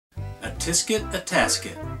tisket a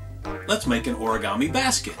tasket. Let's make an origami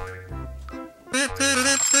basket.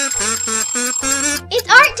 It's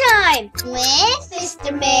art time with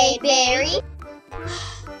Mr. Mayberry.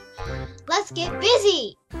 Let's get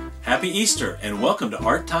busy. Happy Easter and welcome to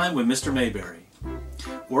Art Time with Mr. Mayberry.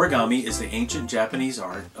 Origami is the ancient Japanese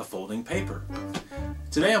art of folding paper.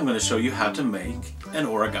 Today I'm going to show you how to make an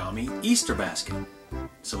origami Easter basket.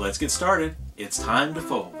 So let's get started. It's time to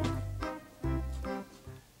fold.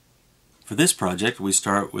 For this project we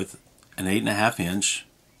start with an 8.5 inch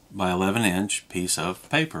by 11 inch piece of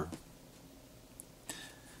paper.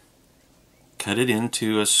 Cut it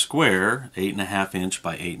into a square 8.5 inch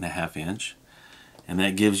by 8.5 inch, and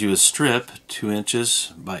that gives you a strip 2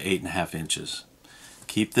 inches by 8.5 inches.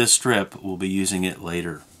 Keep this strip, we'll be using it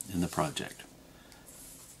later in the project.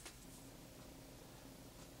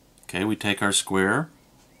 Okay, we take our square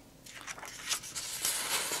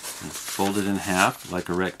and fold it in half like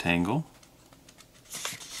a rectangle.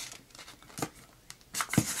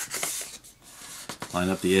 Line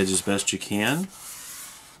up the edge as best you can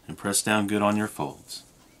and press down good on your folds.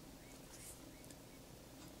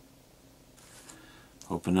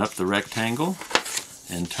 Open up the rectangle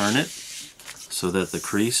and turn it so that the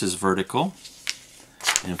crease is vertical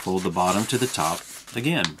and fold the bottom to the top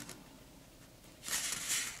again.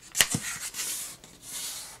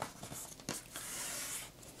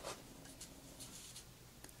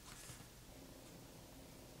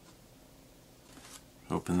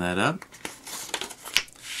 Open that up.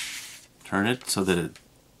 Turn it so that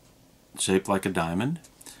it's shaped like a diamond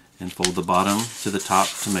and fold the bottom to the top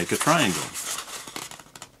to make a triangle.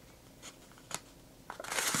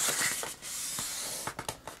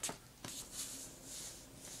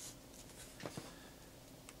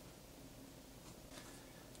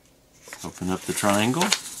 Open up the triangle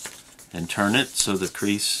and turn it so the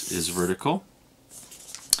crease is vertical.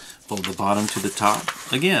 Fold the bottom to the top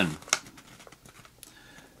again,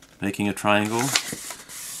 making a triangle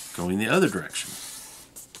going the other direction.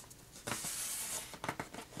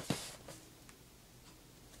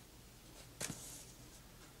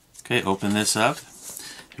 Okay, open this up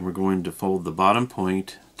and we're going to fold the bottom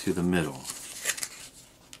point to the middle.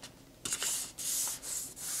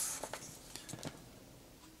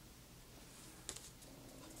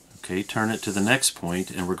 Okay, turn it to the next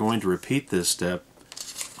point and we're going to repeat this step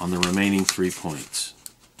on the remaining 3 points.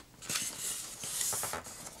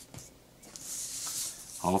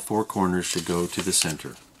 All 4 corners should go to the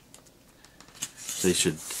center. They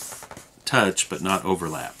should touch but not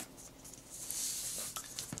overlap.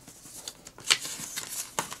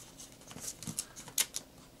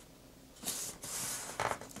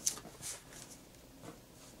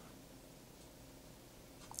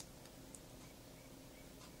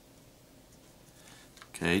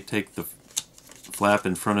 Okay, take the flap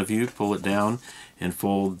in front of you, pull it down, and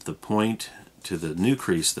fold the point to the new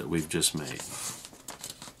crease that we've just made.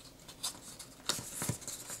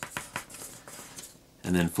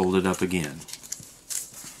 And then fold it up again.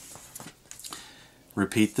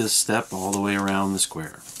 Repeat this step all the way around the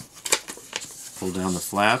square. Pull down the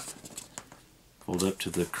flap, fold up to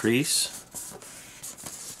the crease,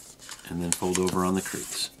 and then fold over on the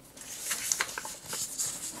crease.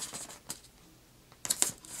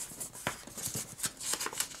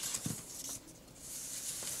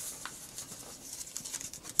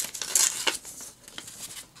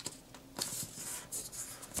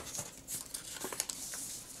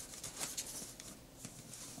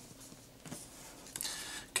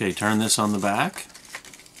 Okay, turn this on the back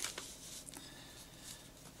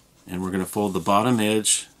and we're going to fold the bottom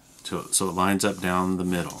edge so it lines up down the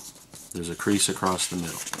middle. There's a crease across the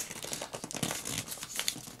middle.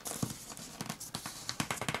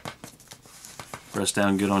 Press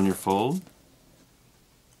down good on your fold.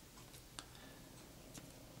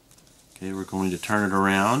 Okay, we're going to turn it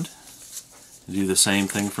around and do the same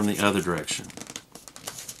thing from the other direction.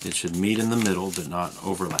 It should meet in the middle but not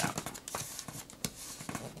overlap.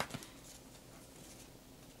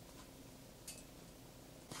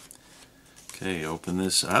 Okay, open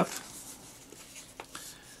this up,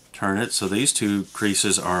 turn it so these 2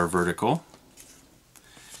 creases are vertical,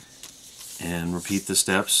 and repeat the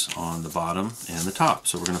steps on the bottom and the top.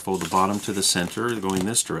 So we're going to fold the bottom to the center going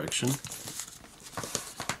this direction.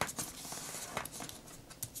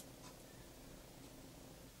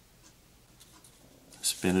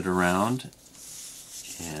 Spin it around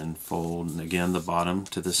and fold again the bottom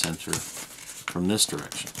to the center from this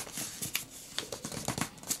direction.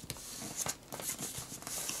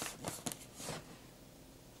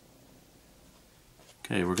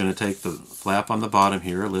 Okay, we're going to take the flap on the bottom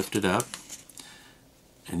here, lift it up,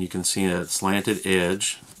 and you can see a slanted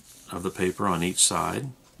edge of the paper on each side.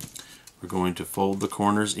 We're going to fold the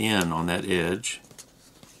corners in on that edge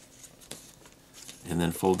and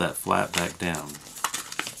then fold that flat back down.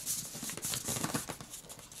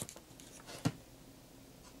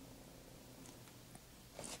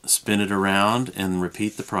 Spin it around and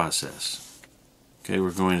repeat the process. Okay,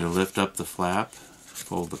 we're going to lift up the flap,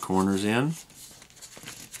 fold the corners in,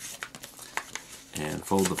 and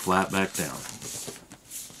fold the flap back down.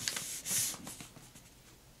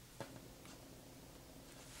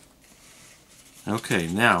 Okay,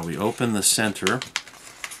 now we open the center.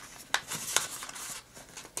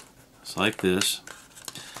 It's like this,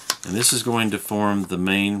 and this is going to form the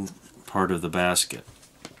main part of the basket.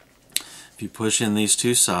 If you push in these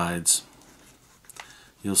two sides,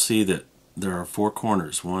 you'll see that there are 4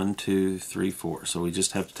 corners. 1, 2, 3, 4. So we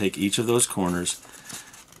just have to take each of those corners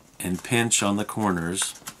and pinch on the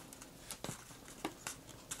corners,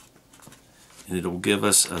 and it'll give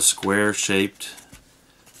us a square shaped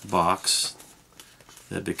box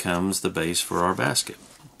that becomes the base for our basket.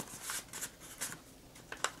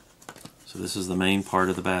 So this is the main part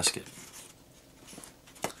of the basket.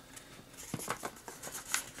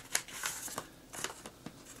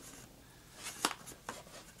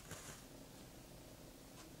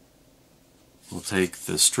 We'll take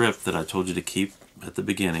the strip that I told you to keep at the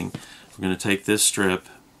beginning. We're going to take this strip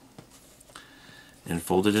and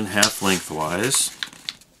fold it in half lengthwise.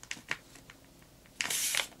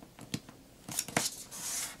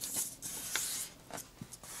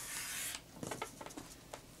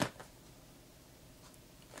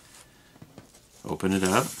 Open it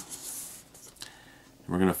up.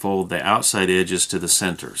 We're going to fold the outside edges to the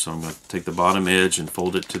center. So I'm going to take the bottom edge and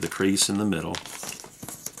fold it to the crease in the middle.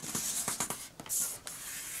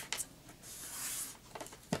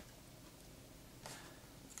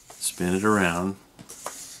 Spin it around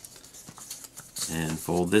and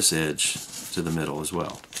fold this edge to the middle as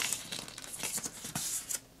well.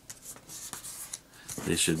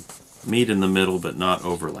 They should meet in the middle but not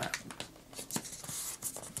overlap.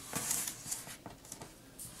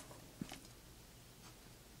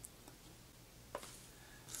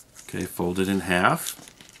 Okay, fold it in half.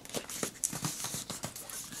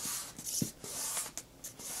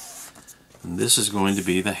 And this is going to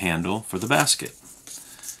be the handle for the basket.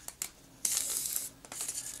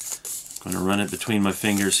 I'm going to run it between my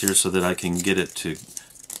fingers here so that I can get it to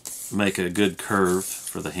make a good curve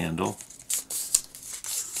for the handle.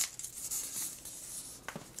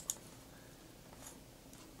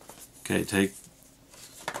 Okay, take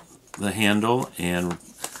the handle, and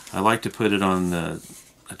I like to put it on the,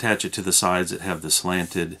 attach it to the sides that have the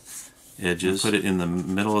slanted edges. Put it in the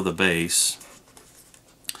middle of the base,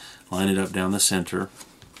 line it up down the center,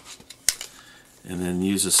 and then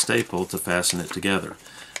use a staple to fasten it together.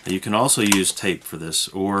 Now you can also use tape for this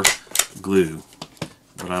or glue,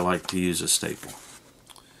 but I like to use a staple.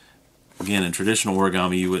 Again, in traditional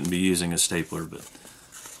origami you wouldn't be using a stapler, but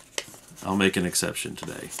I'll make an exception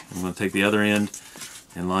today. I'm going to take the other end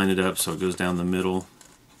and line it up so it goes down the middle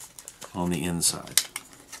on the inside.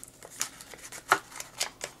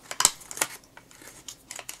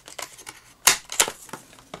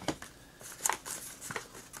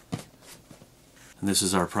 And this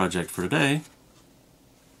is our project for today,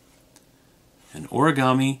 an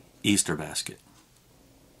origami Easter basket.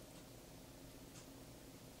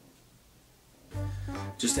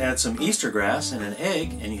 Just add some Easter grass and an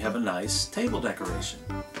egg and you have a nice table decoration.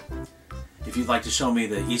 If you'd like to show me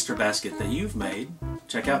the Easter basket that you've made,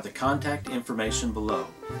 check out the contact information below.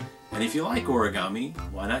 And if you like origami,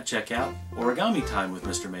 why not check out Origami Time with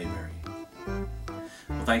Mr. Mayberry.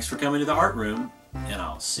 Well, thanks for coming to the art room, and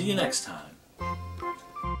I'll see you next time.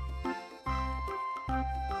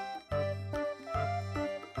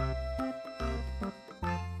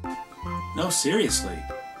 No, seriously.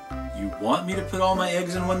 You want me to put all my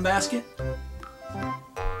eggs in one basket?